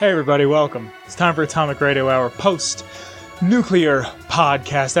Hey everybody, welcome. It's time for Atomic Radio Hour post-nuclear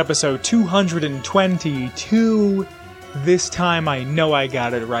podcast, episode 222. This time I know I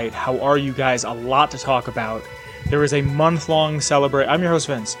got it right. How are you guys? A lot to talk about. There is a month-long celebration. I'm your host,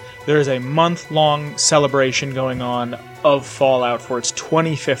 Vince. There is a month-long celebration going on of Fallout for its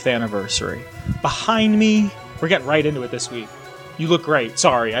 25th anniversary. Behind me, we're getting right into it this week. You look great.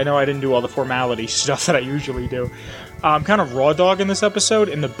 Sorry, I know I didn't do all the formality stuff that I usually do. I'm kind of raw dogging this episode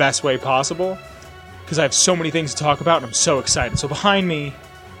in the best way possible, because I have so many things to talk about and I'm so excited. So behind me,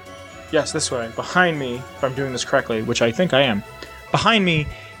 yes, this way, behind me, if I'm doing this correctly, which I think I am, behind me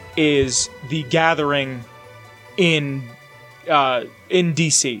is the gathering in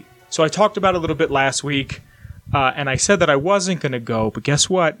DC. So I talked about it a little bit last week, and I said that I wasn't going to go, but guess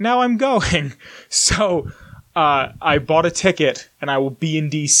what? Now I'm going. So I bought a ticket, and I will be in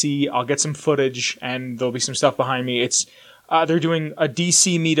DC. I'll get some footage, and there'll be some stuff behind me. It's they're doing a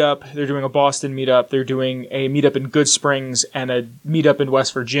DC meetup, they're doing a Boston meetup, they're doing a meetup in Good Springs, and a meetup in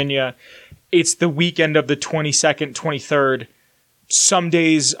West Virginia. It's the weekend of the 22nd, 23rd. Some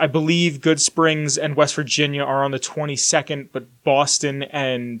days, I believe Good Springs and West Virginia are on the 22nd, but Boston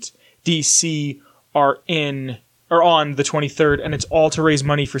and DC are on the 23rd, and it's all to raise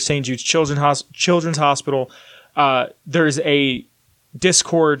money for St. Jude's Children's Hospital. There's a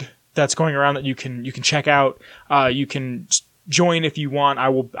Discord that's going around that you can check out. You can join if you want.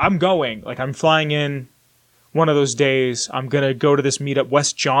 I'm going. I'm flying in one of those days. I'm gonna go to this meetup.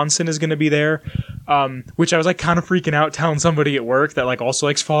 Wes Johnson is gonna be there, which I was kind of freaking out telling somebody at work that also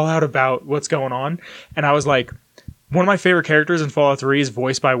likes Fallout about what's going on, and I was like, one of my favorite characters in Fallout 3 is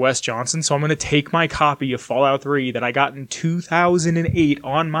voiced by Wes Johnson, so I'm going to take my copy of Fallout 3 that I got in 2008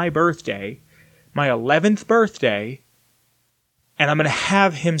 on my birthday, my 11th birthday, and I'm going to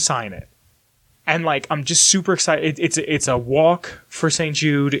have him sign it. And, I'm just super excited. It's a walk for St.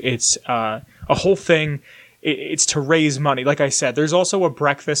 Jude. It's a whole thing. It's to raise money. Like I said, there's also a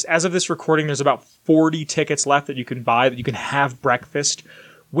breakfast. As of this recording, there's about 40 tickets left that you can buy, that you can have breakfast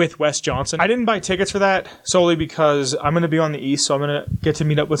with Wes Johnson. I didn't buy tickets for that solely because I'm going to be on the East, so I'm going to get to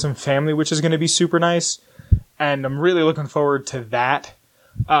meet up with some family, which is going to be super nice, and I'm really looking forward to that.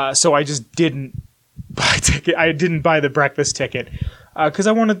 So I just didn't buy a ticket. I didn't buy the breakfast ticket because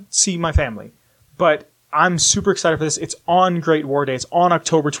I want to see my family. But I'm super excited for this. It's on Great War Day. It's on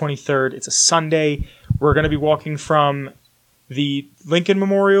October 23rd. It's a Sunday. We're going to be walking from the Lincoln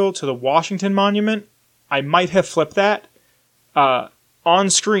Memorial to the Washington Monument. I might have flipped that.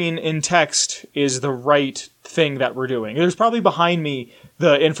 On screen in text is the right thing that we're doing. There's probably behind me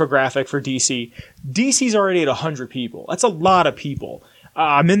the infographic for DC. DC's already at 100 people. That's a lot of people.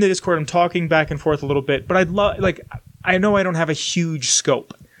 I'm in the Discord. I'm talking back and forth a little bit, but I know I don't have a huge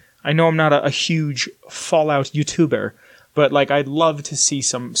scope. I know I'm not a huge Fallout YouTuber, but I'd love to see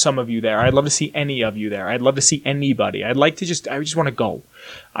some of you there. I'd love to see any of you there. I'd love to see anybody. I just want to go.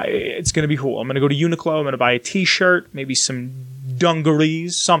 It's going to be cool. I'm going to go to Uniqlo. I'm going to buy a t-shirt, maybe some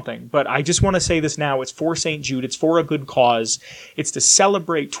dungarees, something. But I just want to say this now. It's for St. Jude. It's for a good cause. It's to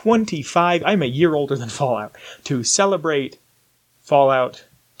celebrate 25. I'm a year older than Fallout. To celebrate Fallout.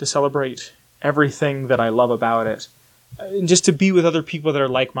 To celebrate everything that I love about it. And just to be with other people that are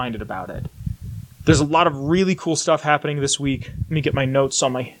like-minded about it. There's a lot of really cool stuff happening this week. Let me get my notes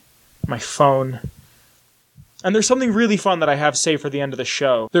on my phone. And there's something really fun that I have saved for the end of the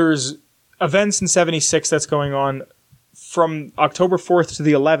show. There's events in 76 that's going on from October 4th to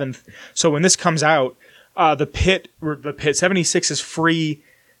the 11th. So when this comes out, the pit 76 is free.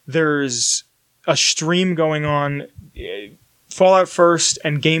 There's a stream going on. Fallout First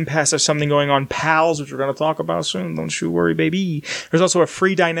and Game Pass have something going on. PALS, which we're going to talk about soon. Don't you worry, baby. There's also a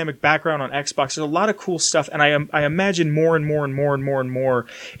free dynamic background on Xbox. There's a lot of cool stuff, and I imagine more and more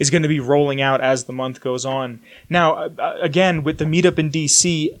is going to be rolling out as the month goes on. Now, again, with the meetup in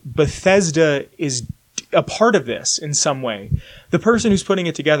DC, Bethesda is a part of this in some way. The person who's putting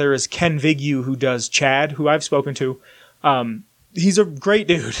it together is Ken Vigue, who does Chad, who I've spoken to. He's a great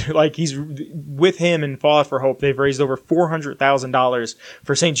dude. He's with him in Fallout for Hope. They've raised over $400,000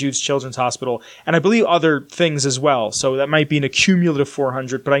 for St. Jude's Children's Hospital, and I believe other things as well. So that might be an accumulative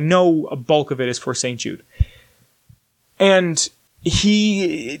 400, but I know a bulk of it is for St. Jude. And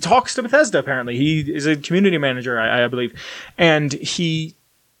he talks to Bethesda, apparently. He is a community manager, I believe. And he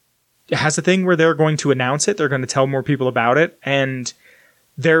has a thing where they're going to announce it. They're going to tell more people about it. And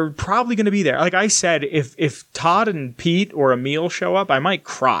they're probably going to be there. Like I said, if Todd and Pete or Emil show up, I might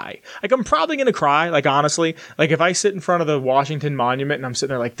cry. I'm probably going to cry, honestly. If I sit in front of the Washington Monument and I'm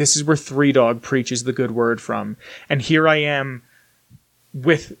sitting there this is where Three Dog preaches the good word from. And here I am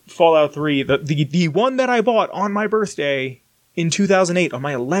with Fallout 3, the one that I bought on my birthday in 2008 on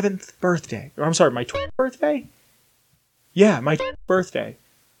my 11th birthday. Or I'm sorry, my 12th birthday? Yeah, my 12th birthday.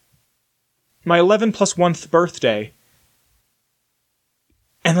 My 11 plus 1th birthday.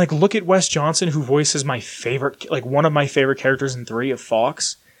 And, like, look at Wes Johnson, who voices my favorite, like, one of my favorite characters in 3 of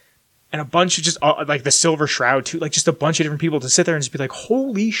Fawkes. And a bunch of just, like, the Silver Shroud, too. Like, just a bunch of different people to sit there and just be like,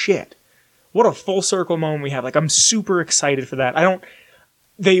 holy shit. What a full circle moment we have. Like, I'm super excited for that.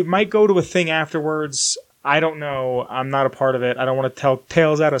 They might go to a thing afterwards. I don't know. I'm not a part of it. I don't want to tell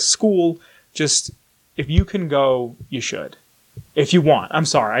tales out of school. Just, if you can go, you should. If you want. I'm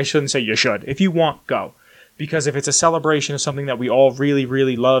sorry. I shouldn't say you should. If you want, go. Because if it's a celebration of something that we all really,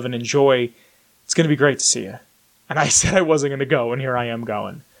 really love and enjoy, it's going to be great to see you. And I said I wasn't going to go, and here I am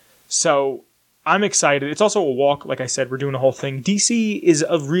going. So, I'm excited. It's also a walk. Like I said, we're doing a whole thing. DC is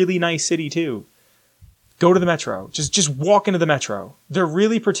a really nice city, too. Go to the Metro. Just walk into the Metro. They're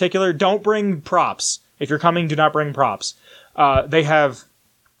really particular. Don't bring props. If you're coming, do not bring props. They have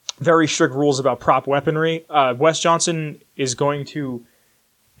very strict rules about prop weaponry. Wes Johnson is going to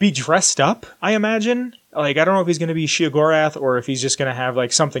be dressed up, I imagine. Like, I don't know if he's going to be Sheogorath or if he's just going to have,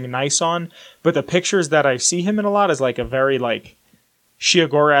 like, something nice on. But the pictures that I see him in a lot is, like, a very, like,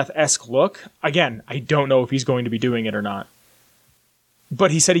 Sheogorath-esque look. Again, I don't know if he's going to be doing it or not.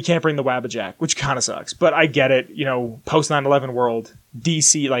 But he said he can't bring the Wabbajack, which kind of sucks. But I get it. You know, post 9/11 world,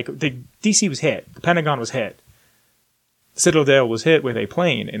 DC, like, DC was hit. The Pentagon was hit. Citadel was hit with a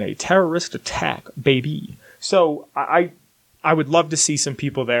plane in a terrorist attack, baby. So I would love to see some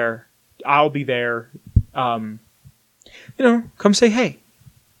people there. I'll be there. You know, come say hey.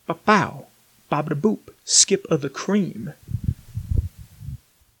 Ba-bow. Bob-da-boop. Skip of the cream.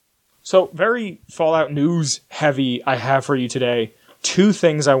 So, very Fallout news heavy I have for you today. 2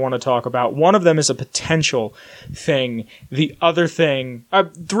 things I want to talk about. One of them is a potential thing. The other thing,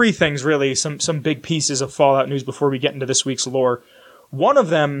 3 things really, some big pieces of Fallout news before we get into this week's lore. One of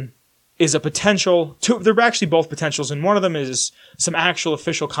them is a potential, they're actually both potentials, and one of them is some actual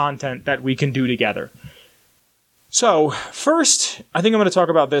official content that we can do together. So, first, I think I'm going to talk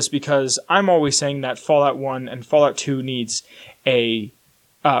about this because I'm always saying that Fallout 1 and Fallout 2 needs a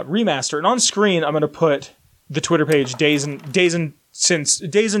remaster. And on screen, I'm going to put the Twitter page days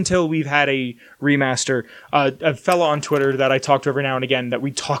until we've had a remaster. A fella on Twitter that I talk to every now and again that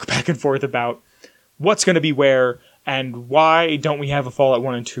we talk back and forth about what's going to be where and why don't we have a Fallout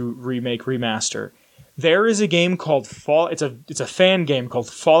 1 and 2 remake remaster. There is a game called it's a fan game called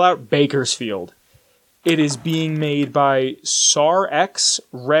Fallout Bakersfield. It is being made by SAR-X,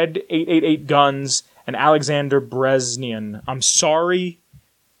 Red 888 Guns, and Alexander Bresnian. I'm sorry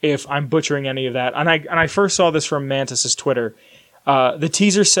if I'm butchering any of that. And I first saw this from Mantis's Twitter. The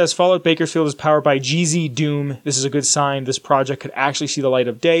teaser says Fallout Bakersfield is powered by GZ Doom. This is a good sign. This project could actually see the light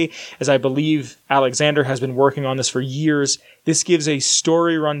of day, as I believe Alexander has been working on this for years. This gives a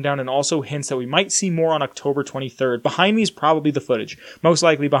story rundown and also hints that we might see more on October 23rd. Behind me is probably the footage. Most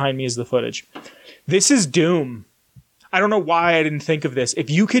likely behind me is the footage. This is Doom. I don't know why I didn't think of this. If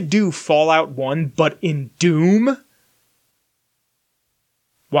you could do Fallout 1, but in Doom,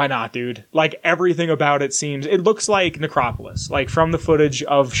 why not, dude? Like, everything about it looks like Necropolis. Like, from the footage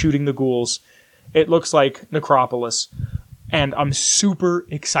of shooting the ghouls, it looks like Necropolis. And I'm super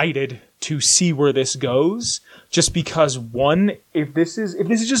excited to see where this goes. Just because, one, if this is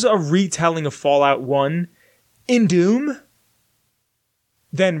just a retelling of Fallout 1 in Doom,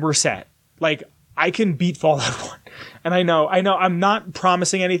 then we're set. Like, I can beat Fallout 1. And I know, I'm not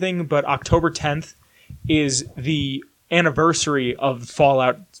promising anything, but October 10th is the anniversary of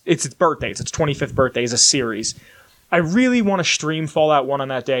Fallout. It's its birthday. It's its 25th birthday as a series. I really want to stream Fallout 1 on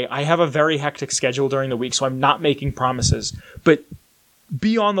that day. I have a very hectic schedule during the week, so I'm not making promises. But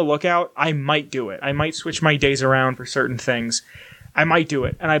be on the lookout. I might do it. I might switch my days around for certain things. I might do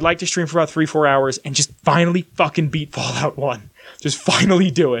it. And I'd like to stream for about 3-4 hours and just finally fucking beat Fallout 1. Just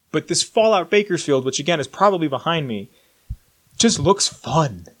finally do it. But this Fallout Bakersfield, which again is probably behind me, just looks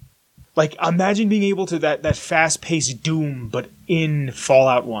fun. Like, imagine being able to that fast-paced Doom, but in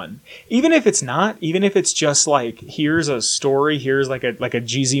Fallout 1. Even if it's not, even if it's just like, here's a story, here's like a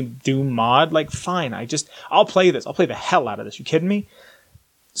GZ Doom mod, like, fine, I'll play this. I'll play the hell out of this. You kidding me?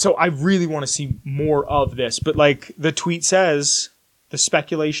 So I really want to see more of this. But like the tweet says, the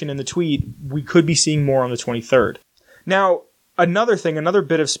speculation in the tweet, we could be seeing more on the 23rd. Now, another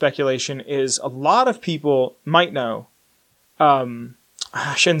bit of speculation is a lot of people might know,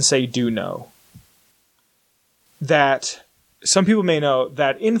 I shouldn't say do know, that some people may know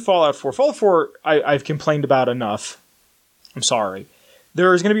that in Fallout 4, I've complained about enough. I'm sorry.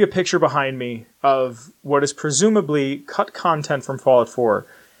 There is going to be a picture behind me of what is presumably cut content from Fallout 4.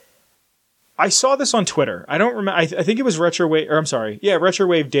 I saw this on Twitter. I don't remember. I think it was Retrowave, or I'm sorry. Yeah,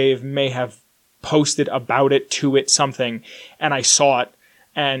 Retrowave Dave may have posted about it, to it, something, and I saw it,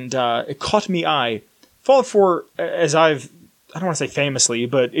 and it caught me eye. Fallout 4, as I don't want to say famously,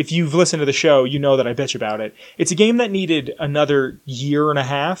 but if you've listened to the show, you know that I bitch about it. It's a game that needed another year and a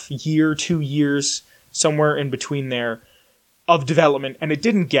half, 2 years, somewhere in between there, of development, and it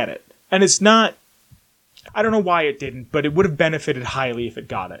didn't get it. And it's not, I don't know why it didn't, but it would have benefited highly if it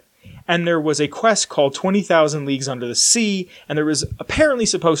got it. And there was a quest called 20,000 Leagues Under the Sea, and there was apparently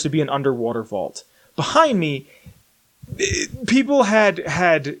supposed to be an underwater vault. Behind me,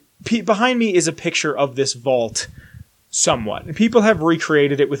 behind me is a picture of this vault, somewhat. And people have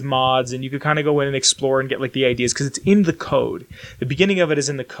recreated it with mods, and you could kind of go in and explore and get like the ideas, because it's in the code. The beginning of it is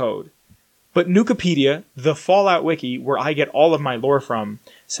in the code. But Nukipedia, the Fallout wiki, where I get all of my lore from,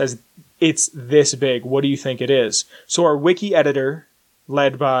 says it's this big. What do you think it is? So our wiki editor,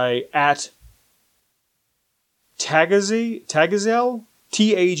 led by @Tagaziel, Tagaziel,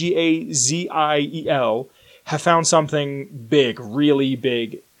 have found something big, really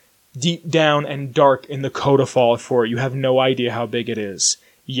big, deep down and dark in the code of Fallout 4. You have no idea how big it is.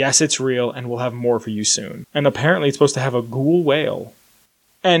 Yes, it's real, and we'll have more for you soon. And apparently it's supposed to have a ghoul whale.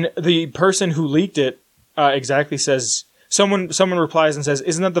 And the person who leaked it exactly says, someone replies and says,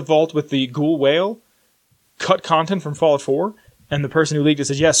 isn't that the vault with the ghoul whale? Cut content from Fallout 4? And the person who leaked it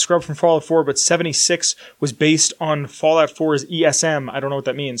says, yes, scrubbed from Fallout 4, but 76 was based on Fallout 4's ESM. I don't know what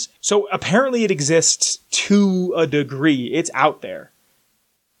that means. So apparently it exists to a degree. It's out there.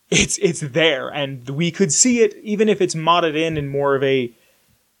 It's there, and we could see it even if it's modded in more of a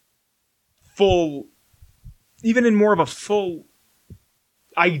full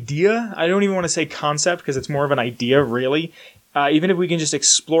idea. I don't even want to say concept, because it's more of an idea, really. Even if we can just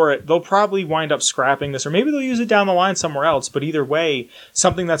explore it, they'll probably wind up scrapping this, or maybe they'll use it down the line somewhere else. But either way,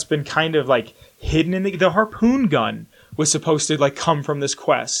 something that's been kind of like hidden in the harpoon gun was supposed to like come from this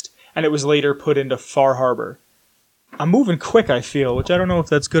quest, and it was later put into Far Harbor. I'm moving quick, I feel, which I don't know if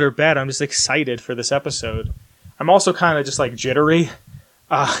that's good or bad. I'm just excited for this episode. I'm also kind of just like jittery,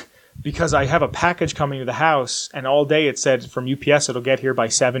 because I have a package coming to the house, and all day it said from UPS it'll get here by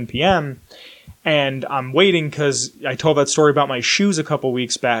 7 p.m., and I'm waiting because I told that story about my shoes a couple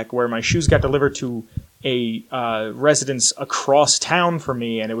weeks back, where my shoes got delivered to a residence across town from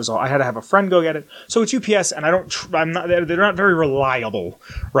me, and I had to have a friend go get it. So it's UPS, and they're not very reliable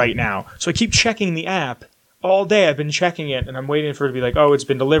right now. So I keep checking the app. All day I've been checking it, and I'm waiting for it to be like, oh, it's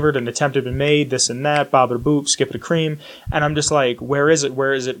been delivered, an attempt had been made, this and that, baba boop, skip it a cream, and I'm just like, where is it?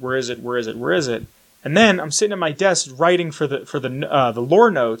 And then I'm sitting at my desk writing for the lore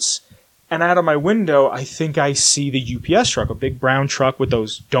notes, and out of my window, I think I see the UPS truck, a big brown truck with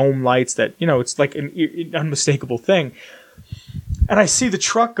those dome lights that, it's like an unmistakable thing. And I see the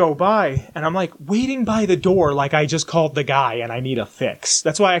truck go by, and I'm like waiting by the door like I just called the guy and I need a fix.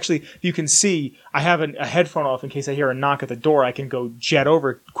 That's why actually, if you can see, I have a headphone off in case I hear a knock at the door. I can go jet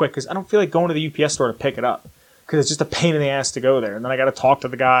over quick because I don't feel like going to the UPS store to pick it up, because it's just a pain in the ass to go there. And then I got to talk to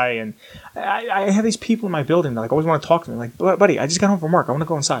the guy, and I have these people in my building that like always want to talk to me. Like, buddy, I just got home from work. I want to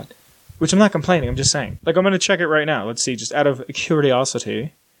go inside. Which I'm not complaining. I'm just saying. Like, I'm going to check it right now. Let's see, just out of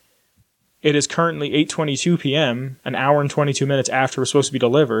curiosity. It is currently 8:22 p.m., an hour and 22 minutes after it was supposed to be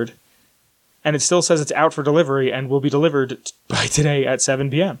delivered, and it still says it's out for delivery and will be delivered by today at 7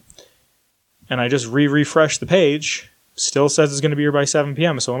 p.m. And I just refreshed the page, still says it's going to be here by 7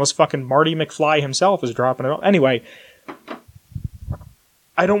 p.m., so unless fucking Marty McFly himself is dropping it off. Anyway,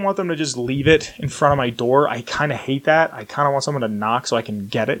 I don't want them to just leave it in front of my door. I kind of hate that. I kind of want someone to knock so I can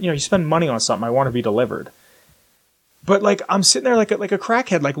get it. You spend money on something, I want to be delivered. But, like, I'm sitting there like a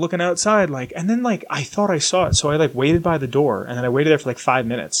crackhead, like, looking outside, like, and then, like, I thought I saw it, so I, like, waited by the door, and then I waited there for, like, 5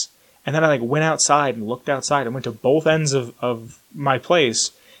 minutes. And then I, like, went outside and looked outside and went to both ends of my place,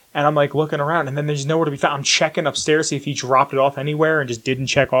 and I'm, like, looking around, and then there's nowhere to be found. I'm checking upstairs, see if he dropped it off anywhere and just didn't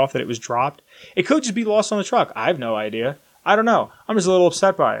check off that it was dropped. It could just be lost on the truck. I have no idea. I don't know. I'm just a little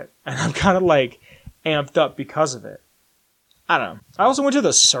upset by it, and I'm kind of, like, amped up because of it. I don't know. I also went to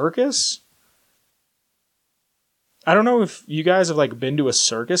the circus. I don't know if you guys have, like, been to a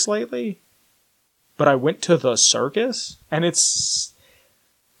circus lately, but I went to the circus, and it's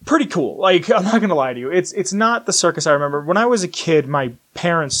pretty cool. Like, I'm not gonna lie to you. It's not the circus I remember. When I was a kid, my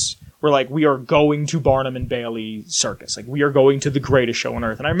parents were like, we are going to Barnum and Bailey Circus. Like, we are going to the greatest show on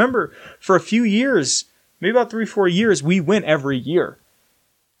earth. And I remember for a few years, maybe about 3-4 years, we went every year.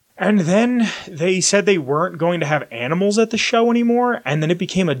 And then they said they weren't going to have animals at the show anymore, and then it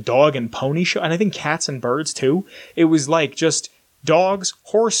became a dog and pony show, and I think cats and birds too. It was like just dogs,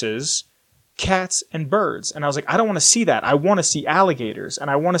 horses, cats and birds. And I was like, I don't want to see that. I want to see alligators, and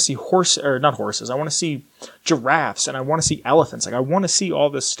I want to see not horses. I want to see giraffes, and I want to see elephants. Like, I want to see all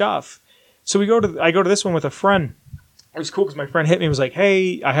this stuff. So I go to this one with a friend. It was cool because my friend hit me and was like,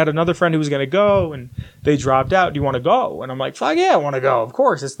 hey, I had another friend who was going to go, and they dropped out. Do you want to go? And I'm like, fuck yeah, I want to go. Of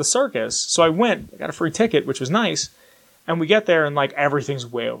course, it's the circus. So I went. I got a free ticket, which was nice. And we get there, and like everything's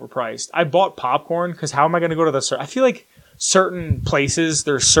way overpriced. I bought popcorn because how am I going to go to the circus? I feel like certain places,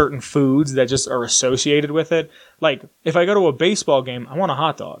 there's certain foods that just are associated with it. Like, if I go to a baseball game, I want a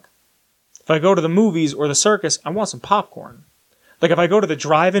hot dog. If I go to the movies or the circus, I want some popcorn. Like, if I go to the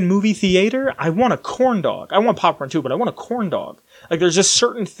drive-in movie theater, I want a corn dog. I want popcorn too, but I want a corn dog. Like, there's just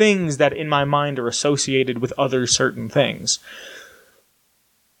certain things that in my mind are associated with other certain things.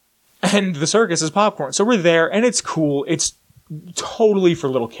 And the circus is popcorn. So we're there, and it's cool. It's totally for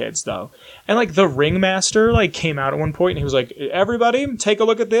little kids, though. And, like, the ringmaster, like, came out at one point, and he was like, everybody, take a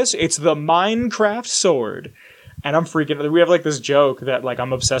look at this. It's the Minecraft sword. And I'm freaking... We have, like, this joke that, like,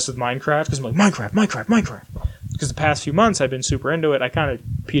 I'm obsessed with Minecraft, because I'm like, Minecraft. Because the past few months I've been super into it. I kind of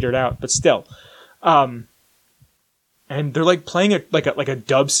petered out, but still. And they're like playing it like a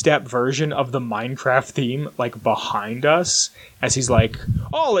dubstep version of the Minecraft theme, like behind us, as he's like,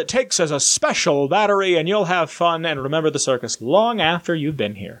 all it takes is a special battery and you'll have fun and remember the circus long after you've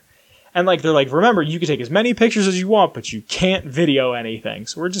been here. And like they're like, remember, you can take as many pictures as you want, but you can't video anything.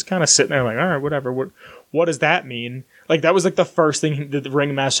 So we're just kind of sitting there like, all right, whatever. What does that mean? Like, that was like the first thing that the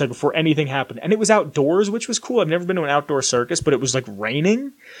ringmaster said before anything happened. And it was outdoors, which was cool. I've never been to an outdoor circus, but it was like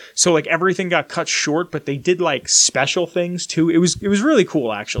raining. So like everything got cut short, but they did like special things too. It was really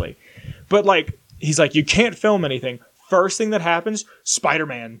cool actually. But like, he's like, you can't film anything. First thing that happens,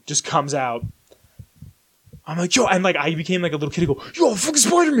 Spider-Man just comes out. I'm like, yo, and like I became like a little kid who go, yo, fucking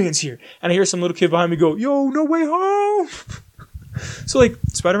Spider-Man's here. And I hear some little kid behind me go, yo, no way home. So like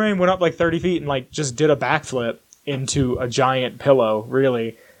Spider-Man went up like 30 feet and like just did a backflip into a giant pillow,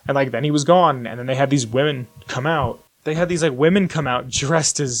 really. And like then he was gone. And then they had these women come out. They had these like women come out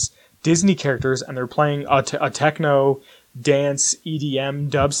dressed as Disney characters, and they're playing a techno dance EDM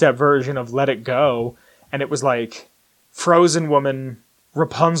dubstep version of Let It Go. And it was like Frozen woman,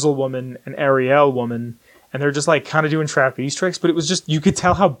 Rapunzel woman, and Ariel woman. And they're just like kind of doing trapeze tricks, but it was just, you could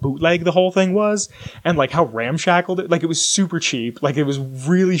tell how bootleg the whole thing was, and like how ramshackled it, like it was super cheap, like it was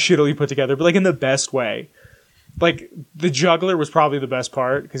really shittily put together, but like in the best way. Like the juggler was probably the best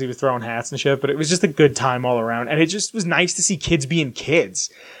part because he was throwing hats and shit, but it was just a good time all around. And it just was nice to see kids being kids.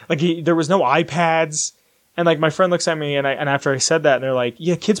 Like there was no iPads. And like my friend looks at me and after I said that, and they're like,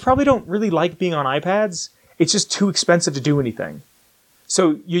 yeah, kids probably don't really like being on iPads. It's just too expensive to do anything.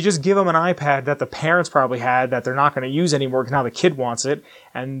 So you just give them an iPad that the parents probably had that they're not going to use anymore because now the kid wants it.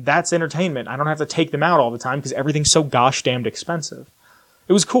 And that's entertainment. I don't have to take them out all the time because everything's so gosh damned expensive.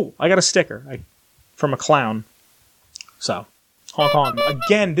 It was cool. I got a sticker from a clown. So, honk honk.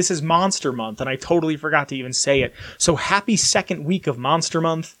 Again, this is Monster Month, and I totally forgot to even say it. So happy second week of Monster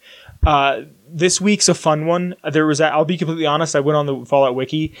Month. This week's a fun one. I'll be completely honest, I went on the Fallout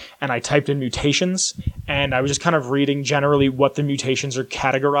Wiki and I typed in mutations, and I was just kind of reading generally what the mutations are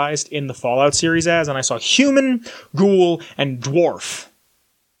categorized in the Fallout series as, and I saw human, ghoul, and dwarf.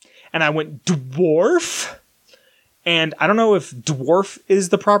 And I went, dwarf? And I don't know if dwarf is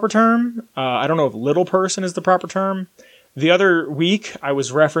the proper term. I don't know if little person is the proper term. The other week, I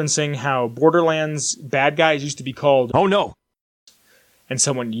was referencing how Borderlands bad guys used to be called, oh no! And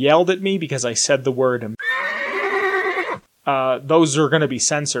someone yelled at me because I said the word. Those are going to be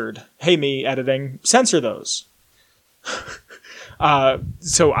censored. Hey, me, editing, censor those.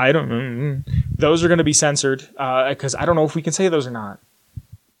 So I don't know. Those are going to be censored because I don't know if we can say those or not.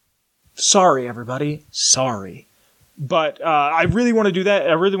 Sorry, everybody. Sorry. But I really want to do that.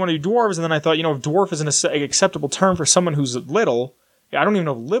 I really want to do dwarves. And then I thought, if dwarf is an acceptable term for someone who's little, I don't even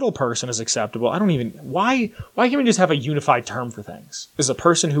know if little person is acceptable. Why can't we just have a unified term for things? Is a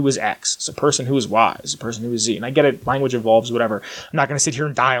person who is X, is a person who is Y, is a person who is Z. And I get it, language evolves, whatever. I'm not going to sit here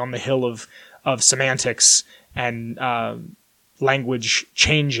and die on the hill of semantics and language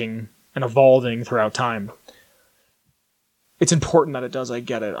changing and evolving throughout time. It's important that it does, I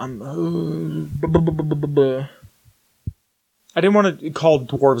get it. I didn't want to call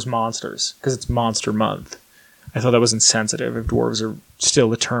dwarves monsters, because it's Monster Month. I thought that was insensitive if dwarves are still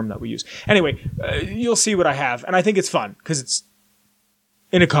the term that we use. Anyway, you'll see what I have, and I think it's fun, because it's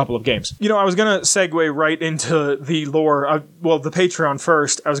in a couple of games. I was going to segue right into the lore, the Patreon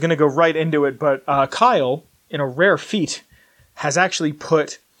first. I was going to go right into it, but Kyle, in a rare feat, has actually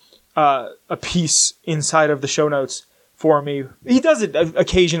put a piece inside of the show notes for me. He does it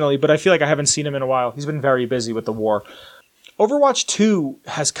occasionally, but I feel like I haven't seen him in a while. He's been very busy with the war. Overwatch 2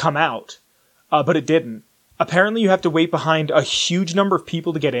 has come out, but it didn't. Apparently, you have to wait behind a huge number of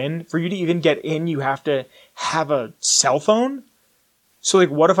people to get in. For you to even get in, you have to have a cell phone. So,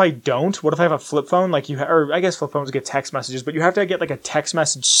 like, what if I don't? What if I have a flip phone? Like, or I guess flip phones get text messages, but you have to get, like, a text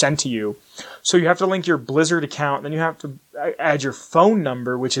message sent to you. So you have to link your Blizzard account, then you have to add your phone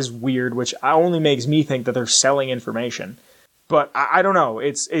number, which is weird, which only makes me think that they're selling information. But I don't know.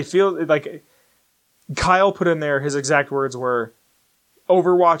 It feels like Kyle put in there, his exact words were,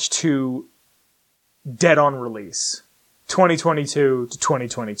 Overwatch 2 dead on release. 2022 to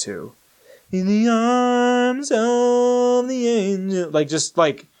 2022. In the arms of the angel.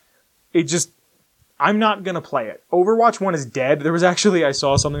 I'm not gonna play it. Overwatch 1 is dead. There was actually, I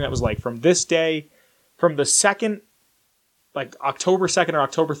saw something that was like, from this day, from the 2nd, like October 2nd or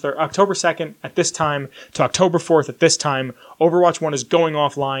October 3rd, October 2nd at this time to October 4th at this time, Overwatch 1 is going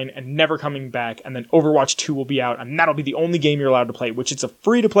offline and never coming back, and then Overwatch 2 will be out, and that'll be the only game you're allowed to play, which it's a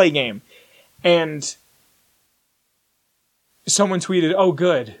free-to-play game. And someone tweeted, oh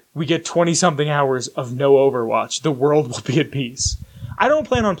good, we get 20-something hours of no Overwatch. The world will be at peace. I don't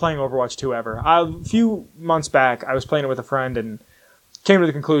plan on playing Overwatch 2 ever. A few months back, I was playing it with a friend and came to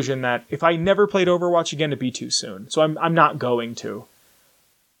the conclusion that if I never played Overwatch again, it'd be too soon. So I'm not going to.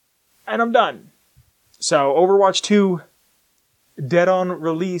 And I'm done. So Overwatch 2, dead on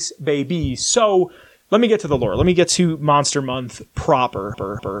release, baby. So let me get to the lore. Let me get to Monster Month proper.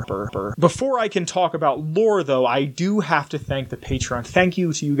 Before I can talk about lore, though, I do have to thank the Patreon. Thank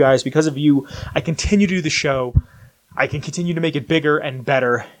you to you guys. Because of you, I continue to do the show. I can continue to make it bigger and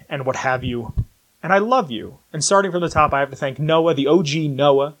better and what have you. And I love you. And starting from the top, I have to thank Noah, the OG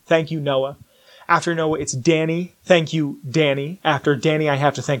Noah. Thank you, Noah. After Noah, it's Danny. Thank you, Danny. After Danny, I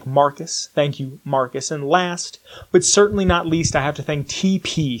have to thank Marcus. Thank you, Marcus. And last, but certainly not least, I have to thank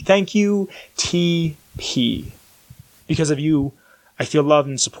TP. Thank you, TP. Because of you, I feel loved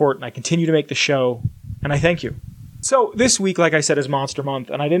and support, and I continue to make the show, and I thank you. So this week, like I said, is Monster Month,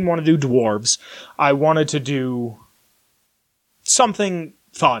 and I didn't want to do dwarves. I wanted to do something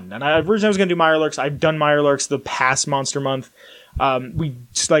fun. And originally I was going to do Mirelurks. I've done Mirelurks the past Monster Month.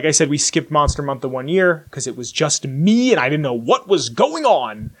 Like I said, we skipped Monster Month the 1 year because it was just me and I didn't know what was going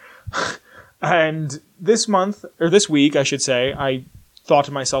on. And this week, I should say, I thought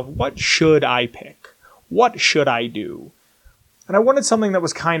to myself, what should I pick? What should I do? And I wanted something that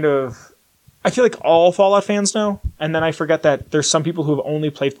was kind of, I feel like all Fallout fans know, and then I forget that there's some people who have only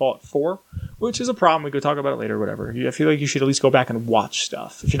played Fallout 4, which is a problem. We could talk about it later or whatever. I feel like you should at least go back and watch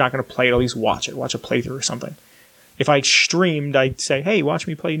stuff. If you're not going to play it, at least watch it. Watch a playthrough or something. If I streamed, I'd say, hey, watch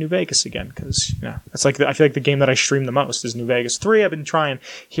me play New Vegas again, because that's like I feel like the game that I stream the most is New Vegas 3. I've been trying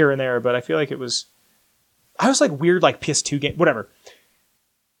here and there, but I feel like I was like weird like PS2 game, whatever.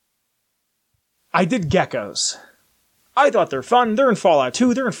 I did Geckos. I thought they're fun. They're in Fallout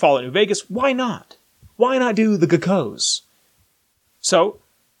 2. They're in Fallout New Vegas. Why not? Why not do the Geckos? So,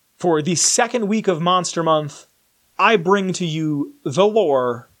 for the second week of Monster Month, I bring to you the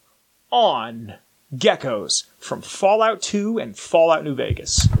lore on geckos from Fallout 2 and Fallout New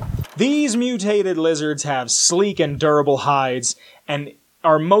Vegas. These mutated lizards have sleek and durable hides and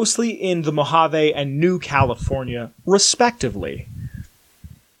are mostly in the Mojave and New California, respectively.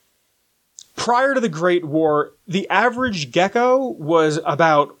 Prior to the Great War, the average gecko was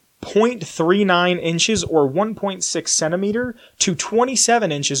about 0.39 inches or 1.6 centimeter to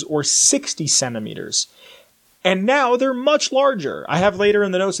 27 inches or 60 centimeters. And now they're much larger. I have later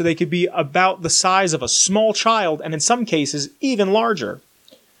in the notes that they could be about the size of a small child, and in some cases, even larger.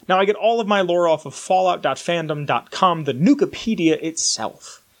 Now, I get all of my lore off of fallout.fandom.com, the Nukipedia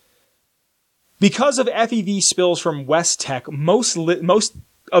itself. Because of FEV spills from West Tech, most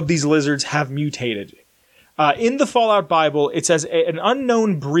of these lizards have mutated. In the Fallout Bible, it says an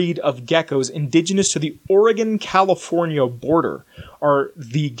unknown breed of geckos indigenous to the Oregon-California border are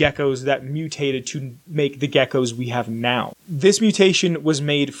the geckos that mutated to make the geckos we have now. This mutation was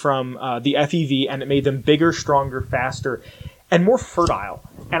made from the FEV, and it made them bigger, stronger, faster, and more fertile.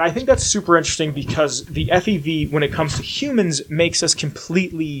 And I think that's super interesting because the FEV, when it comes to humans, makes us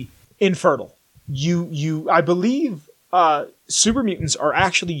completely infertile. I believe super mutants are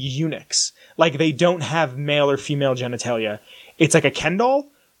actually eunuchs. Like, they don't have male or female genitalia. It's like a Ken doll.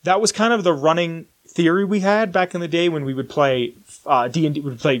 That was kind of the running theory we had back in the day when we would play D&D. We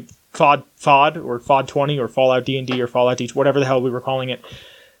would play FOD or FOD 20 or Fallout D&D or Fallout D, whatever the hell we were calling it.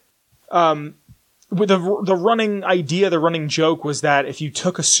 With the running idea, the running joke was that if you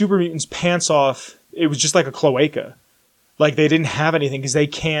took a super mutant's pants off, it was just like a cloaca. Like, they didn't have anything because they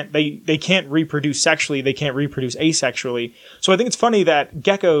can't reproduce sexually, they can't reproduce asexually. So I think it's funny that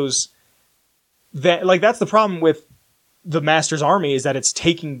geckos, that's the problem with the Master's army is that it's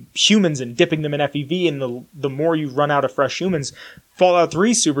taking humans and dipping them in FEV, and the more you run out of fresh humans, Fallout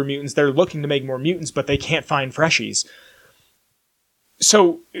 3 super mutants, they're looking to make more mutants, but they can't find freshies.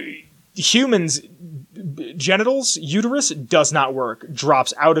 So humans, genitals, uterus does not work.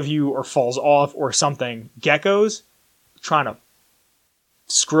 Drops out of you or falls off or something. Geckos, trying to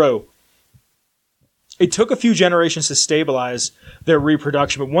screw. It took a few generations to stabilize their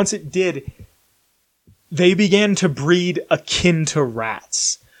reproduction, but once it did, they began to breed akin to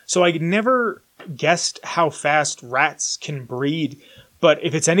rats. So I never guessed how fast rats can breed, but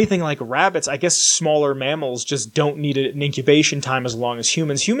if it's anything like rabbits, I guess smaller mammals just don't need an incubation time as long as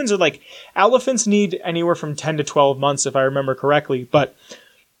humans. Humans are like, elephants need anywhere from 10 to 12 months, if I remember correctly, but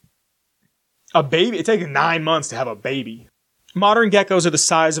a baby, it takes 9 months to have a baby. Modern geckos are the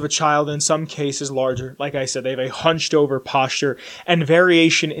size of a child, in some cases larger. Like I said, they have a hunched over posture and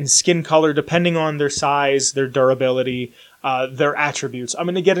variation in skin color depending on their size, their durability, their attributes. I'm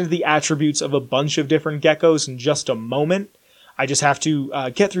going to get into the attributes of a bunch of different geckos in just a moment. I just have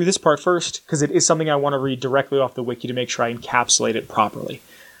to get through this part first because it is something I want to read directly off the wiki to make sure I encapsulate it properly.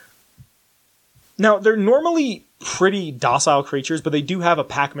 Now, they're normally pretty docile creatures, but they do have a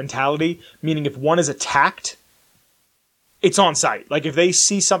pack mentality, meaning if one is attacked, it's on sight. Like, if they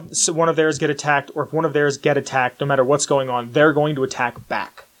see one of theirs get attacked, or if one of theirs get attacked, no matter what's going on, they're going to attack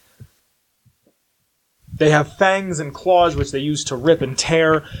back. They have fangs and claws, which they use to rip and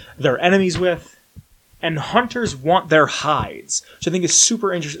tear their enemies with. And hunters want their hides, which I think is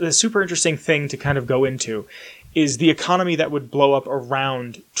a super interesting thing to kind of go into, is the economy that would blow up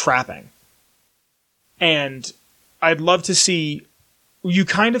around trapping. And I'd love to see... You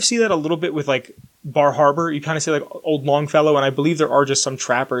kind of see that a little bit with, like, Bar Harbor. You kind of see like Old Longfellow, and I believe there are just some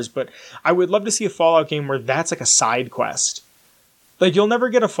trappers, but I would love to see a Fallout game where that's like a side quest. Like, you'll never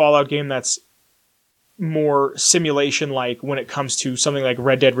get a Fallout game that's more simulation-like when it comes to something like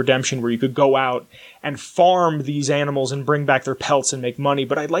Red Dead Redemption, where you could go out and farm these animals and bring back their pelts and make money,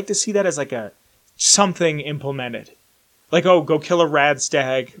 but I'd like to see that as like something implemented. Like, oh, go kill a rad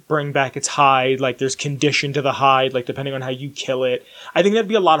stag, bring back its hide, like there's condition to the hide, like depending on how you kill it. I think that'd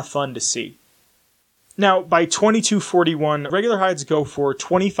be a lot of fun to see. Now, by 2241, regular hides go for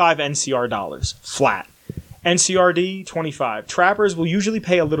 $25 NCR dollars, flat. NCRD, 25. Trappers will usually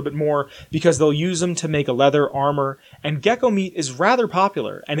pay a little bit more because they'll use them to make a leather, armor, and gecko meat is rather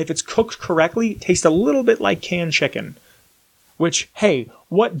popular, and if it's cooked correctly, tastes a little bit like canned chicken. Which, hey,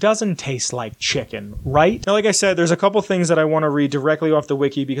 what doesn't taste like chicken, right? Now, like I said, there's a couple things that I want to read directly off the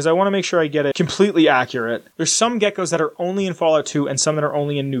wiki because I want to make sure I get it completely accurate. There's some geckos that are only in Fallout 2 and some that are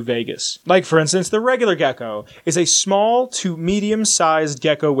only in New Vegas. Like, for instance, the regular gecko is a small to medium-sized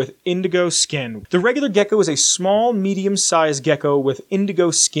gecko with indigo skin. The regular gecko is a small, medium-sized gecko with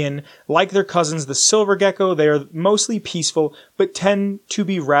indigo skin. Like their cousins, the silver gecko, they are mostly peaceful, but tend to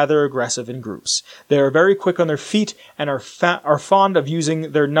be rather aggressive in groups. They are very quick on their feet and are fond of using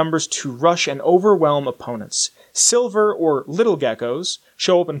their numbers to rush and overwhelm opponents. Silver, or little geckos,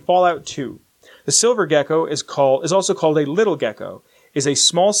 show up in Fallout 2. The silver gecko is also called a little gecko, is a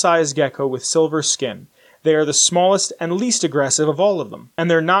small-sized gecko with silver skin. They are the smallest and least aggressive of all of them, and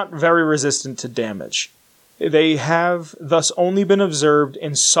they're not very resistant to damage. They have thus only been observed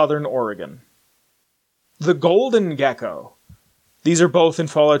in southern Oregon. The golden gecko. These are both in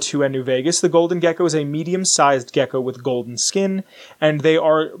Fallout 2 and New Vegas. The golden gecko is a medium-sized gecko with golden skin, and they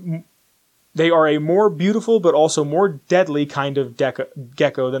are a more beautiful but also more deadly kind of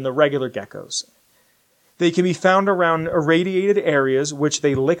gecko than the regular geckos. They can be found around irradiated areas, which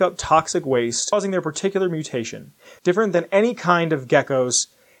they lick up toxic waste, causing their particular mutation, different than any kind of geckos,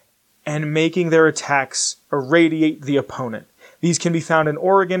 and making their attacks irradiate the opponent. These can be found in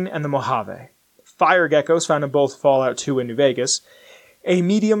Oregon and the Mojave. Fire geckos, found in both Fallout 2 and New Vegas. A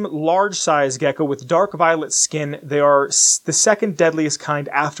medium, large-sized gecko with dark violet skin. They are the second deadliest kind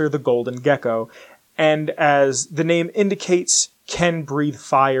after the golden gecko, and as the name indicates, can breathe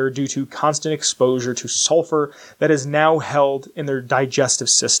fire due to constant exposure to sulfur that is now held in their digestive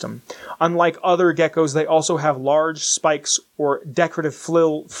system. Unlike other geckos, they also have large spikes or decorative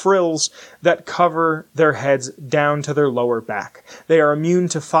frills that cover their heads down to their lower back. They are immune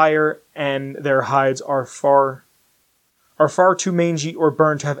to fire, and their hides are far too mangy or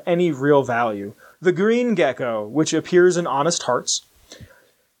burned to have any real value. The green gecko, which appears in Honest Hearts,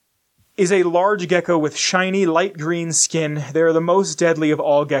 is a large gecko with shiny light green skin. They are the most deadly of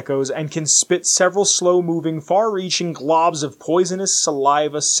all geckos and can spit several slow-moving, far-reaching globs of poisonous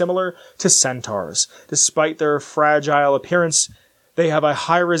saliva similar to centaurs. Despite their fragile appearance, they have a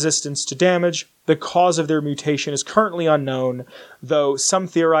high resistance to damage, The cause of their mutation is currently unknown, though some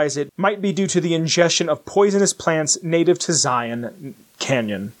theorize it might be due to the ingestion of poisonous plants native to Zion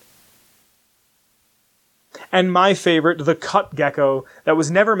Canyon. And my favorite, the cut gecko that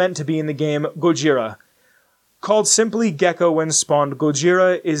was never meant to be in the game, Gojira. Called simply Gecko when spawned,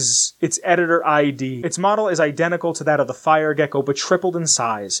 Gojira is its editor ID. Its model is identical to that of the fire gecko, but tripled in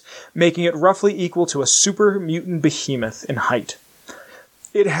size, making it roughly equal to a super mutant behemoth in height.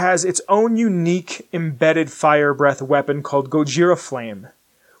 It has its own unique embedded fire breath weapon called Gojira Flame,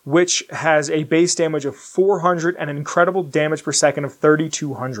 which has a base damage of 400 and an incredible damage per second of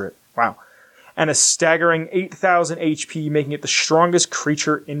 3,200. Wow. And a staggering 8,000 HP, making it the strongest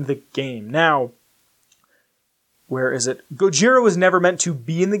creature in the game. Now, where is it? Gojira was never meant to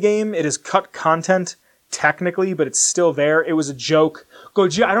be in the game. It is cut content, technically, but it's still there. It was a joke.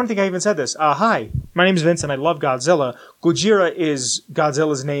 Gojira, I don't think I even said this. Hi, my name's Vince and I love Godzilla. Gojira is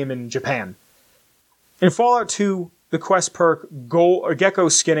Godzilla's name in Japan. In Fallout 2, the quest perk Gecko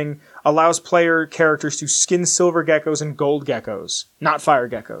Skinning allows player characters to skin silver geckos and gold geckos, not fire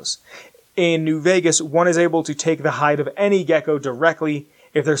geckos. In New Vegas, one is able to take the hide of any gecko directly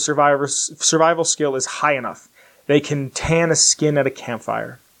if their survival skill is high enough. They can tan a skin at a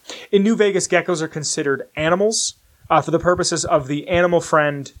campfire. In New Vegas, geckos are considered animals for the purposes of the Animal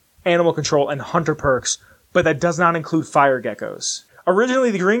Friend, Animal Control, and Hunter perks, but that does not include fire geckos.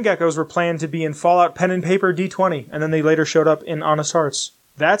 Originally, the green geckos were planned to be in Fallout Pen and Paper D20, and then they later showed up in Honest Hearts.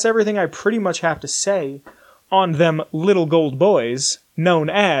 That's everything I pretty much have to say on them little gold boys, known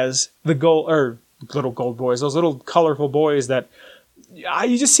as the little gold boys, those little colorful boys that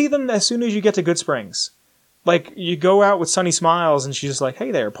you just see them as soon as you get to Good Springs. Like, you go out with Sunny Smiles, and she's just like, hey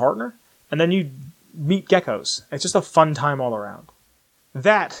there, partner. And then you meet geckos. It's just a fun time all around.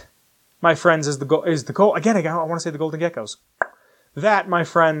 That, my friends, is the goal. Again, I want to say the golden geckos. That, my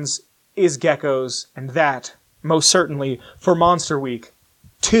friends, is geckos, and that, most certainly, for Monster Month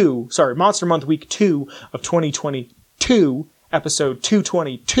Week 2 of 2022, episode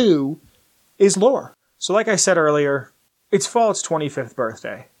 222, is lore. So like I said earlier, it's Fallout's 25th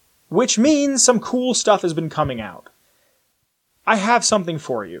birthday, which means some cool stuff has been coming out. I have something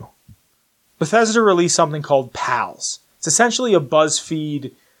for you. Bethesda released something called PALS. It's essentially a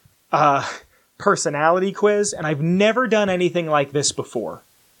BuzzFeed personality quiz, and I've never done anything like this before.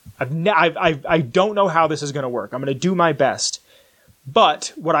 I don't know how this is going to work. I'm going to do my best.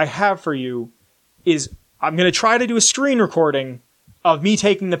 But what I have for you is I'm going to try to do a screen recording of me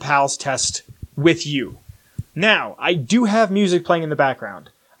taking the PALS test with you. Now, I do have music playing in the background.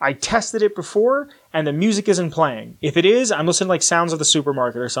 I tested it before, and the music isn't playing. If it is, I'm listening to like Sounds of the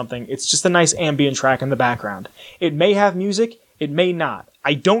Supermarket or something. It's just a nice ambient track in the background. It may have music, it may not.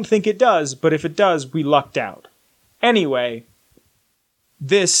 I don't think it does, but if it does, we lucked out. Anyway,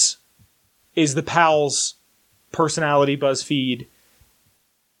 this is the PALS personality BuzzFeed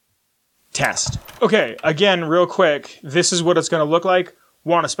test. Okay, again, real quick, this is what it's going to look like.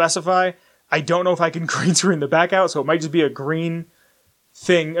 Want to specify, I don't know if I can green screen the back out, so it might just be a green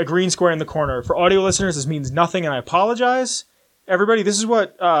thing, a green square in the corner. For audio listeners, this means nothing, and I apologize. Everybody, this is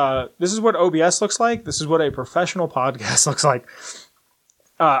what OBS looks like. This is what a professional podcast looks like.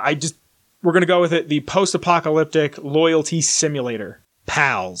 We're going to go with it, the Post-Apocalyptic Loyalty Simulator.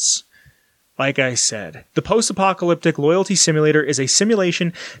 PALS. Like I said, the Post-Apocalyptic Loyalty Simulator is a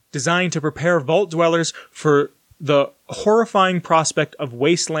simulation designed to prepare Vault dwellers for the horrifying prospect of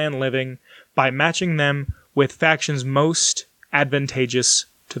wasteland living by matching them with factions most advantageous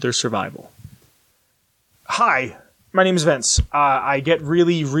to their survival. Hi, my name is Vince. I get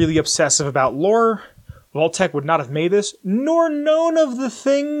really, really obsessive about lore. Vault-Tec would not have made this, nor known of the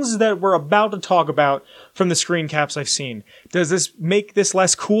things that we're about to talk about from the screen caps I've seen. Does this make this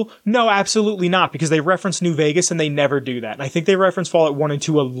less cool? No, absolutely not, because they reference New Vegas and they never do that. And I think they reference Fallout 1 and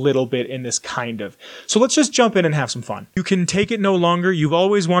 2 a little bit in this, kind of. So let's just jump in and have some fun. You can take it no longer. You've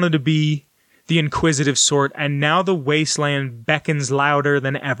always wanted to be the inquisitive sort, and now the wasteland beckons louder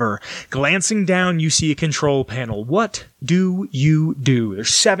than ever. Glancing down, you see a control panel. What do you do?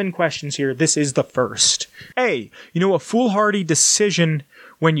 There's 7 questions here. This is the first. A, a foolhardy decision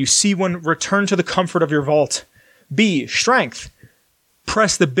when you see one. Return to the comfort of your vault. B, strength.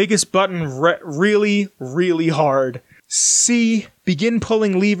 Press the biggest button really, really hard. C, begin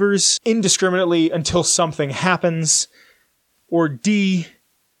pulling levers indiscriminately until something happens. Or D,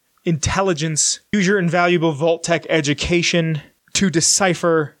 intelligence. Use your invaluable Vault-Tec education to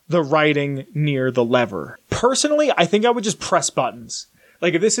decipher the writing near the lever. Personally, I think I would just press buttons.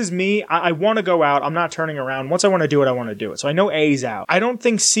 Like, if this is me, I want to go out. I'm not turning around. Once I want to do it, I want to do it. So I know A's out. I don't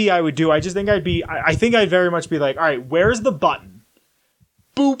think C I would do. I just think I think I'd very much be like, all right, where's the button?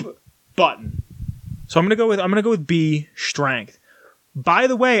 Boop, button. So I'm gonna go with B, strength. By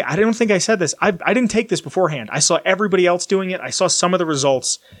the way, I don't think I said this. I didn't take this beforehand. I saw everybody else doing it. I saw some of the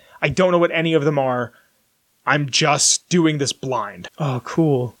results. I don't know what any of them are. I'm just doing this blind. Oh,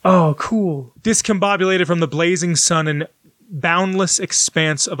 cool. Oh, cool. Discombobulated from the blazing sun and boundless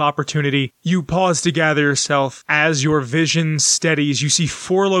expanse of opportunity, you pause to gather yourself. As your vision steadies, you see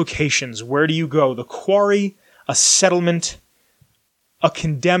 4 locations. Where do you go? The quarry, a settlement, a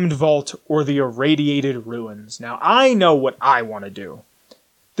condemned vault, or the irradiated ruins. Now, I know what I want to do.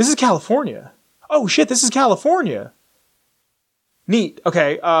 This is California. Oh shit, this is California. Neat.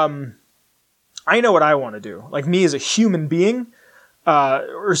 Okay, I know what I want to do. Like, me as a human being,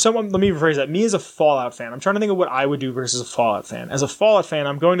 or someone, let me rephrase that. Me as a Fallout fan. I'm trying to think of what I would do versus a Fallout fan. As a Fallout fan,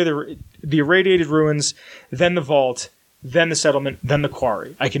 I'm going to the irradiated ruins, then the vault, then the settlement, then the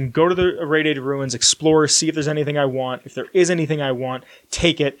quarry. I can go to the irradiated ruins, explore, see if there's anything I want. If there is anything I want,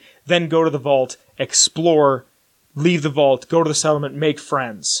 take it, then go to the vault, explore, leave the vault, go to the settlement, make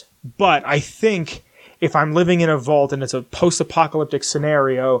friends. But I think if I'm living in a vault and it's a post-apocalyptic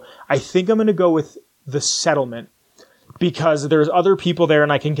scenario, I think I'm going to go with the settlement because there's other people there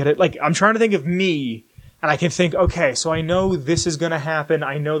and I can get it. Like, I'm trying to think of me and I can think, okay, so I know this is going to happen.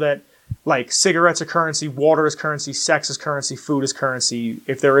 I know that, like, cigarettes are currency, water is currency, sex is currency, food is currency.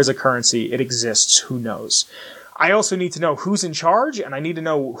 If there is a currency, it exists. Who knows? I also need to know who's in charge, and I need to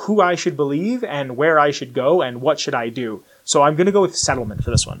know who I should believe and where I should go and what should I do. So I'm going to go with settlement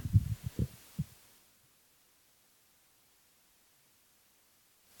for this one.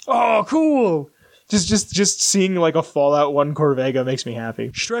 Oh, cool! Just seeing like a Fallout 1 Corvega makes me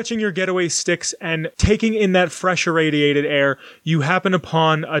happy. Stretching your getaway sticks and taking in that fresh irradiated air, you happen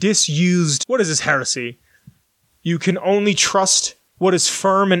upon a disused... What is this heresy? You can only trust what is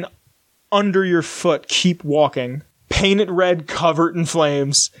firm and under your foot. Keep walking. Paint it red, cover it in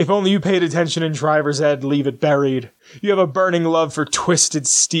flames. If only you paid attention in driver's ed, leave it buried. You have a burning love for twisted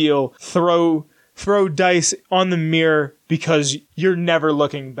steel. Throw dice on the mirror because you're never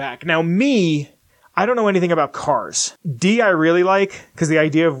looking back. Now me, I don't know anything about cars. D I really like, because the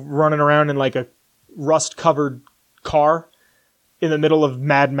idea of running around in like a rust-covered car in the middle of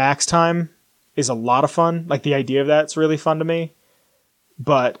Mad Max time is a lot of fun. Like, the idea of that's really fun to me.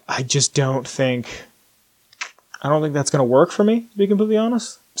 But I just don't think that's going to work for me, to be completely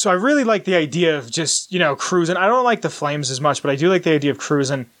honest. So I really like the idea of just, cruising. I don't like the flames as much, but I do like the idea of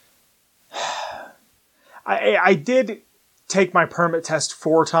cruising. I did take my permit test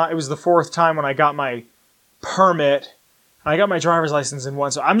 4 times. It was the 4th time when I got my permit. I got my driver's license in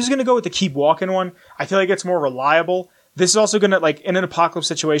one. So I'm just going to go with the keep walking one. I feel like it's more reliable. This is also going to, like, in an apocalypse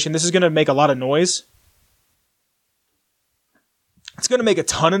situation, this is going to make a lot of noise. It's going to make a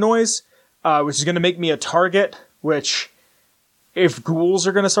ton of noise, which is going to make me a target, which, if ghouls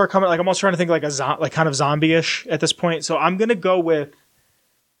are going to start coming, like, I'm almost trying to think like kind of zombie-ish at this point. So I'm going to go with...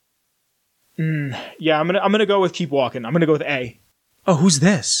 I'm gonna go with keep walking. I'm gonna go with A. Oh, who's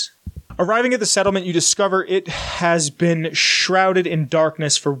this? Arriving at the settlement, you discover it has been shrouded in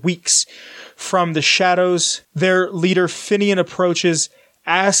darkness for weeks. From the shadows, their leader Finian approaches,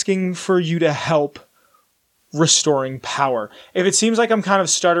 asking for you to help restoring power. If it seems like I'm kind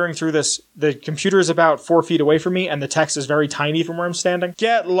of stuttering through this, the computer is about 4 feet away from me, and the text is very tiny from where I'm standing.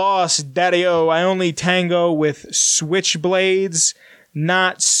 Get lost, daddy-o. I only tango with switchblades,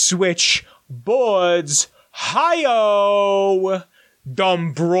 not switch boards. Hi-yo,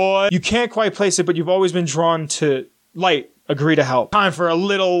 dumb broad. You can't quite place it, but you've always been drawn to light. Agree to help. Time for a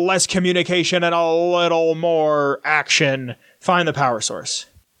little less communication and a little more action. Find the power source.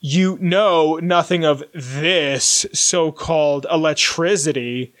 You know nothing of this so-called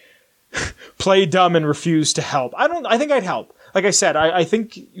electricity. Play dumb and refuse to help. I think I'd help. Like I said, I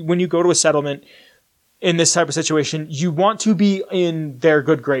think when you go to a settlement in this type of situation, you want to be in their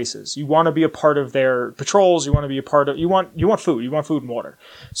good graces. You want to be a part of their patrols. You want to be a part of, you want food. You want food and water.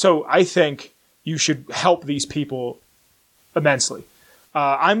 So I think you should help these people immensely.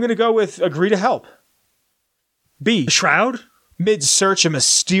 I'm going to go with agree to help. B. Shroud? Mid-search, a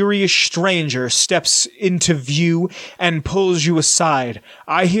mysterious stranger steps into view and pulls you aside.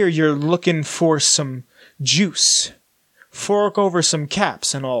 I hear you're looking for some juice. Fork over some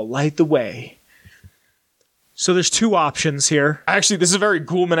caps and I'll light the way. So there's 2 options here. Actually, this is a very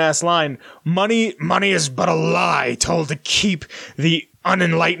Ghoulman-ass line. Money is but a lie told to keep the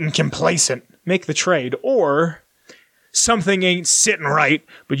unenlightened complacent. Make the trade. Or something ain't sitting right,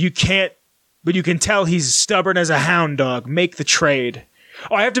 but you can tell he's stubborn as a hound dog. Make the trade.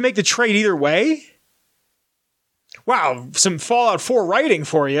 Oh, I have to make the trade either way? Wow, some Fallout 4 writing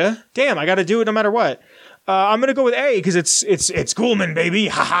for you. Damn, I gotta do it no matter what. I'm gonna go with A, because it's Ghoulman, baby.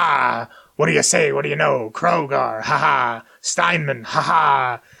 Ha ha. What do you say? What do you know? Krogar, haha. Steinman,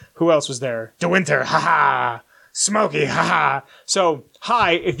 haha. Who else was there? DeWinter, haha. Smokey, haha. So,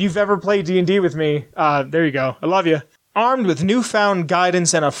 hi, if you've ever played D&D with me, there you go. I love you. Armed with newfound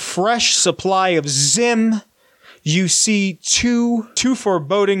guidance and a fresh supply of Zim, you see two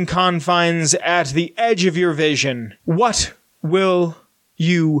foreboding confines at the edge of your vision. What will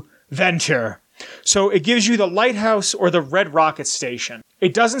you venture? So it gives you the lighthouse or the Red Rocket Station.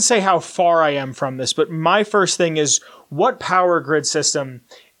 It doesn't say how far I am from this, but my first thing is, what power grid system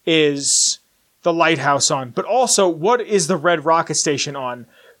is the lighthouse on? But also, what is the Red Rocket Station on?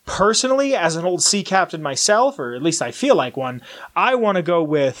 Personally, as an old sea captain myself, or at least I feel like one, I want to go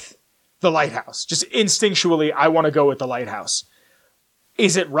with the lighthouse. Just instinctually, I want to go with the lighthouse.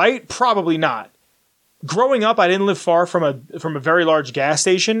 Is it right? Probably not. Growing up, I didn't live far from a very large gas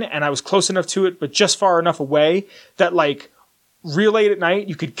station, and I was close enough to it, but just far enough away that, like, real late at night,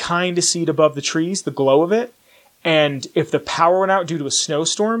 you could kind of see it above the trees, the glow of it. And if the power went out due to a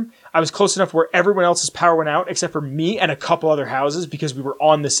snowstorm, I was close enough where everyone else's power went out except for me and a couple other houses because we were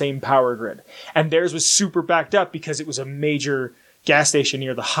on the same power grid. And theirs was super backed up because it was a major gas station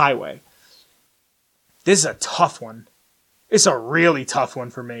near the highway. This is a tough one. It's a really tough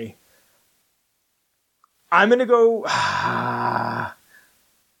one for me. I'm going to go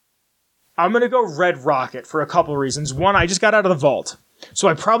Red Rocket for a couple reasons. One, I just got out of the vault, so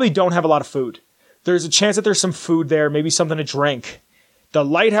I probably don't have a lot of food. There's a chance that there's some food there, maybe something to drink. The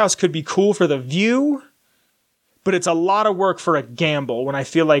lighthouse could be cool for the view, but it's a lot of work for a gamble when I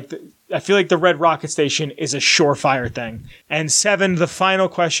feel like the Red Rocket Station is a surefire thing. And 7, the final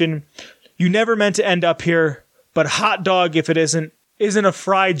question. You never meant to end up here, but hot dog, if it isn't a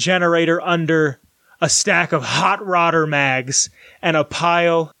fried generator under a stack of hot rodder mags and a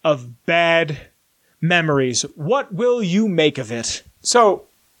pile of bad memories. What will you make of it? So,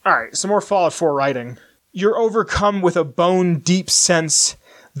 alright, some more Fallout 4 writing. You're overcome with a bone-deep sense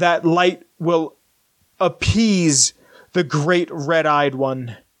that light will appease the great red-eyed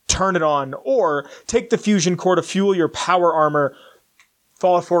one. Turn it on, or take the fusion core to fuel your power armor.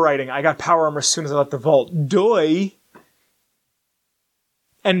 Fallout 4 writing. I got power armor as soon as I left the vault. Doy!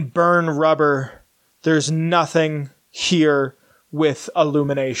 And burn rubber. There's nothing here with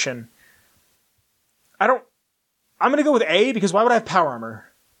illumination. I'm going to go with A because why would I have power armor?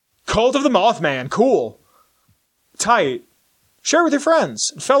 Cult of the Mothman. Cool. Tight. Share with your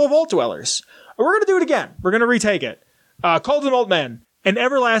friends. Fellow Vault Dwellers. We're going to do it again. We're going to retake it. Cult of the Mothman. An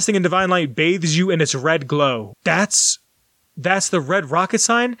everlasting and divine light bathes you in its red glow. That's the Red Rocket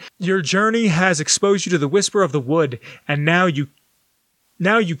sign? Your journey has exposed you to the whisper of the wood, and now you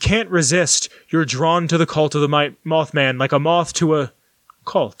can't resist. You're drawn to the cult of the Mothman like a moth to a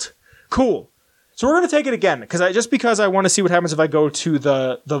cult. Cool. So we're going to take it again, because I want to see what happens if I go to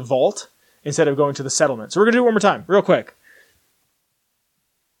the vault instead of going to the settlement. So we're going to do it one more time, real quick.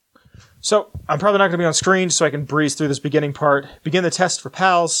 So I'm probably not going to be on screen, so I can breeze through this beginning part. Begin the test for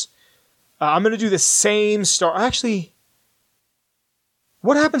pals. I'm going to do the same start. Actually,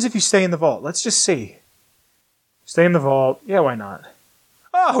 what happens if you stay in the vault? Let's just see. Stay in the vault. Yeah, why not?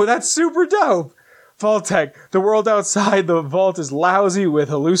 Oh, that's super dope! Vault-Tec. The world outside the vault is lousy with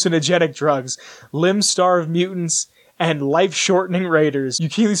hallucinogenic drugs, limb-starved mutants, and life-shortening raiders. You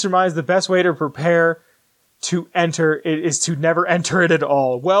keenly surmise the best way to prepare to enter it is to never enter it at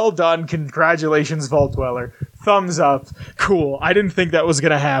all. Well done. Congratulations, Vault Dweller. Thumbs up. Cool. I didn't think that was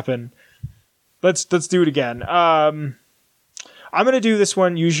going to happen. Let's do it again. I'm going to do this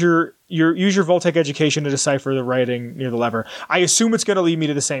one. Use your Vault-Tec education to decipher the writing near the lever. I assume it's going to lead me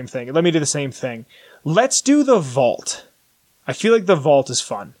to the same thing. Let me do the same thing. Let's do the vault. I feel like the vault is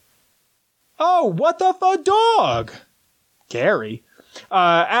fun. Oh, what the dog? Gary.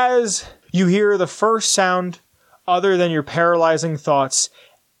 As you hear the first sound other than your paralyzing thoughts,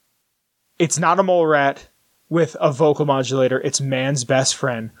 it's not a mole rat with a vocal modulator. It's man's best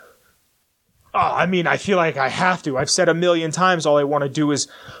friend. Oh, I mean, I feel like I have to. I've said 1,000,000 times all I want to do is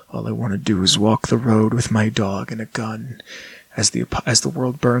walk the road with my dog and a gun as the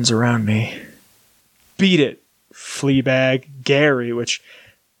world burns around me. Beat it, Fleabag. Gary, which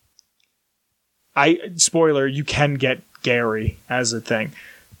spoiler, you can get Gary as a thing.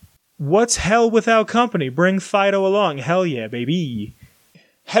 What's hell without company? Bring Fido along. Hell yeah, baby.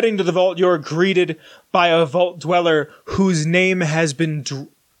 Heading to the vault, you're greeted by a vault dweller whose name has been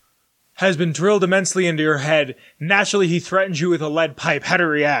drilled immensely into your head. Naturally, he threatens you with a lead pipe. How to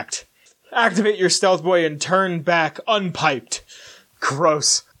react? Activate your stealth boy and turn back unpiped.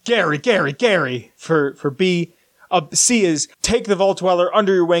 Gross. Gary. For B. C is take the Vault Dweller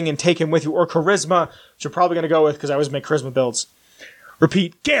under your wing and take him with you. Or Charisma, which you're probably going to go with because I always make Charisma builds.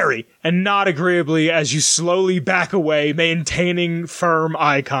 Repeat, Gary, and nod agreeably as you slowly back away, maintaining firm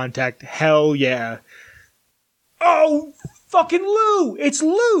eye contact. Hell yeah. Oh, fucking Lou! It's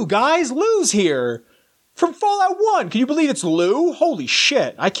Lou, guys! Lou's here! From Fallout 1! Can you believe it's Lou? Holy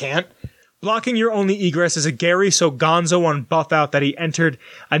shit, I can't. Blocking your only egress is a Gary so gonzo on buff out that he entered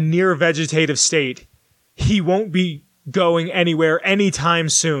a near vegetative state. He won't be going anywhere anytime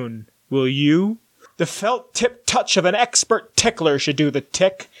soon. Will you? The felt tip touch of an expert tickler should do the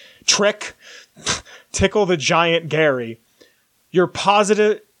trick. Tickle the giant Gary. You're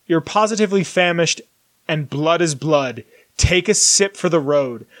positively famished and blood is blood. Take a sip for the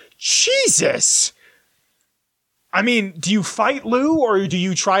road. Jesus! I mean, do you fight Lou or do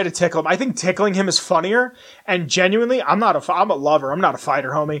you try to tickle him? I think tickling him is funnier. And genuinely, I'm a lover. I'm not a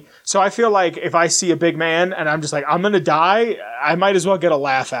fighter, homie. So I feel like if I see a big man and I'm just like, I'm going to die, I might as well get a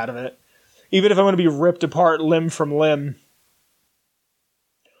laugh out of it. Even if I'm going to be ripped apart limb from limb.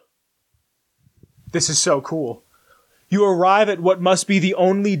 This is so cool. You arrive at what must be the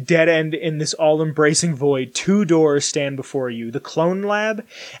only dead end in this all-embracing void. 2 doors stand before you. The clone lab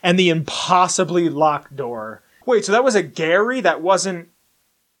and the impossibly locked door. Wait, so that was a Gary? That wasn't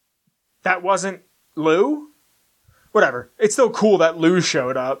Lou? Whatever. It's still cool that Lou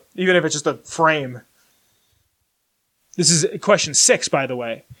showed up, even if it's just a frame. This is question 6, by the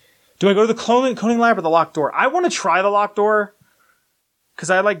way. Do I go to the cloning lab or the locked door? I want to try the locked door.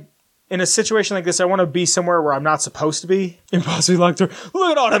 Because in a situation like this, I want to be somewhere where I'm not supposed to be. Impossibly locked door.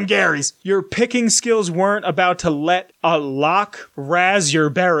 Look at all them Garys. Your picking skills weren't about to let a lock razz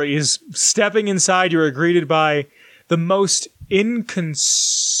your berries. Stepping inside, you are greeted by the most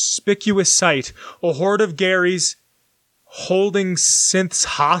inconspicuous sight. A horde of Garys holding synths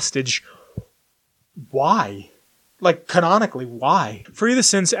hostage. Why? Canonically, why? Free the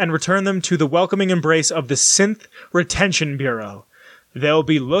synths and return them to the welcoming embrace of the Synth Retention Bureau. They'll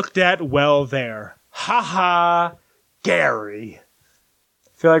be looked at well there. Ha-ha, Gary. I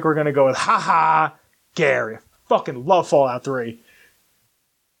feel like we're going to go with ha-ha, Gary. I fucking love Fallout 3.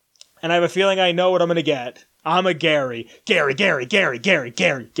 And I have a feeling I know what I'm going to get. I'm a Gary. Gary.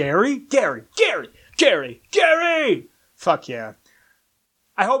 Fuck yeah.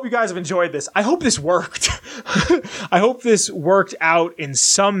 I hope you guys have enjoyed this. I hope this worked. I hope this worked out in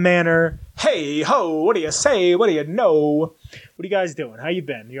some manner. Hey ho, what do you say? What do you know? What are you guys doing? How you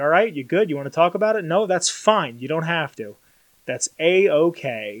been? You alright? You good? You want to talk about it? No, that's fine. You don't have to. That's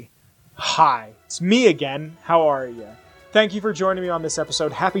A-okay. Hi, it's me again. How are you? Thank you for joining me on this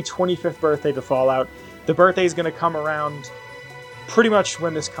episode. Happy 25th birthday to Fallout. The birthday is going to come around pretty much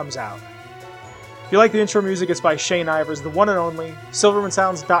when this comes out. If you like the intro music, it's by Shane Ivers, the one and only.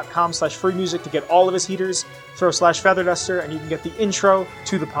 Silvermansounds.com/free music to get all of his heaters. Throw/Featherduster, and you can get the intro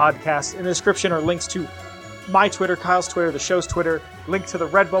to the podcast. In the description are links to my Twitter, Kyle's Twitter, the show's Twitter, link to the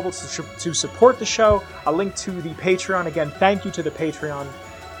Redbubble to support the show, a link to the Patreon. Again, thank you to the Patreon,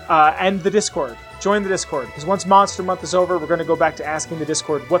 and the Discord. Join the Discord, because once Monster Month is over, we're going to go back to asking the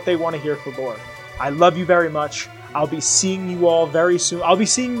Discord what they want to hear for lore. I love you very much. I'll be seeing you all very soon. I'll be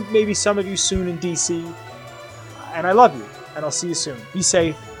seeing maybe some of you soon in DC. And I love you. And I'll see you soon. Be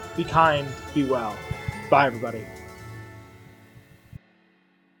safe. Be kind. Be well. Bye, everybody.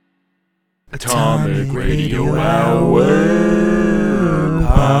 Atomic Radio Hour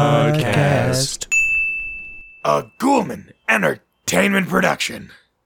Podcast. A Ghoulman Entertainment production.